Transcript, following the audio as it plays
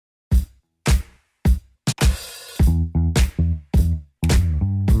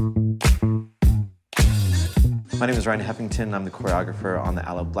My name is Ryan Heffington. I'm the choreographer on the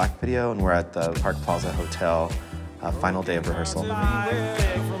Aloe Blacc video, and we're at the Park Plaza Hotel, final day of rehearsal. 5,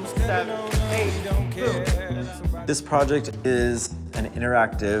 6, 7, 8, boom. This project is an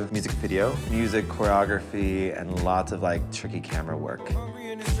interactive music video, music, choreography, and lots of tricky camera work.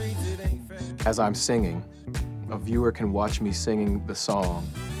 As I'm singing, a viewer can watch me singing the song,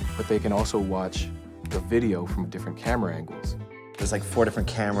 but they can also watch the video from different camera angles. There's 4 different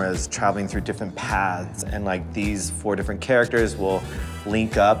cameras traveling through different paths, and these 4 different characters will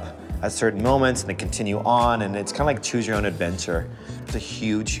link up at certain moments and they continue on, and it's kind of like choose your own adventure. It's a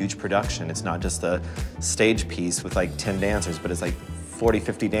huge, huge production. It's not just a stage piece with 10 dancers, but it's 40,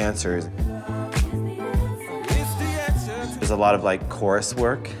 50 dancers. There's a lot of chorus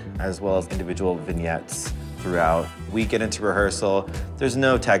work as well as individual vignettes throughout. We get into rehearsal, there's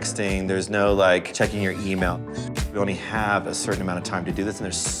no texting, there's no checking your email. We only have a certain amount of time to do this, and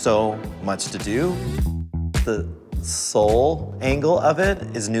there's so much to do. The soul angle of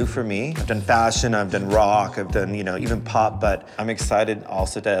it is new for me. I've done fashion, I've done rock, I've done, even pop, but I'm excited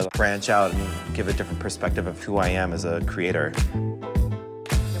also to branch out and give a different perspective of who I am as a creator. Come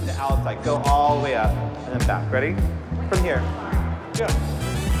to outside, go all the way up, and then back. Ready? From here. Go.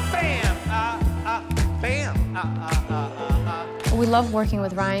 Bam! Bam! We love working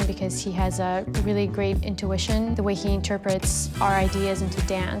with Ryan because he has a really great intuition. The way he interprets our ideas into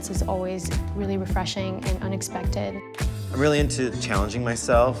dance is always really refreshing and unexpected. I'm really into challenging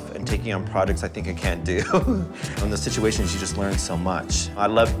myself and taking on projects I think I can't do. In those situations, you just learn so much. I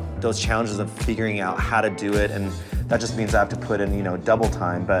love those challenges of figuring out how to do it, and that just means I have to put in, double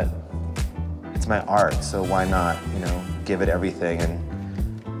time, but it's my art, so why not, give it everything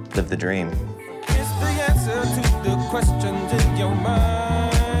and live the dream. It's the answer to the questions in your mind.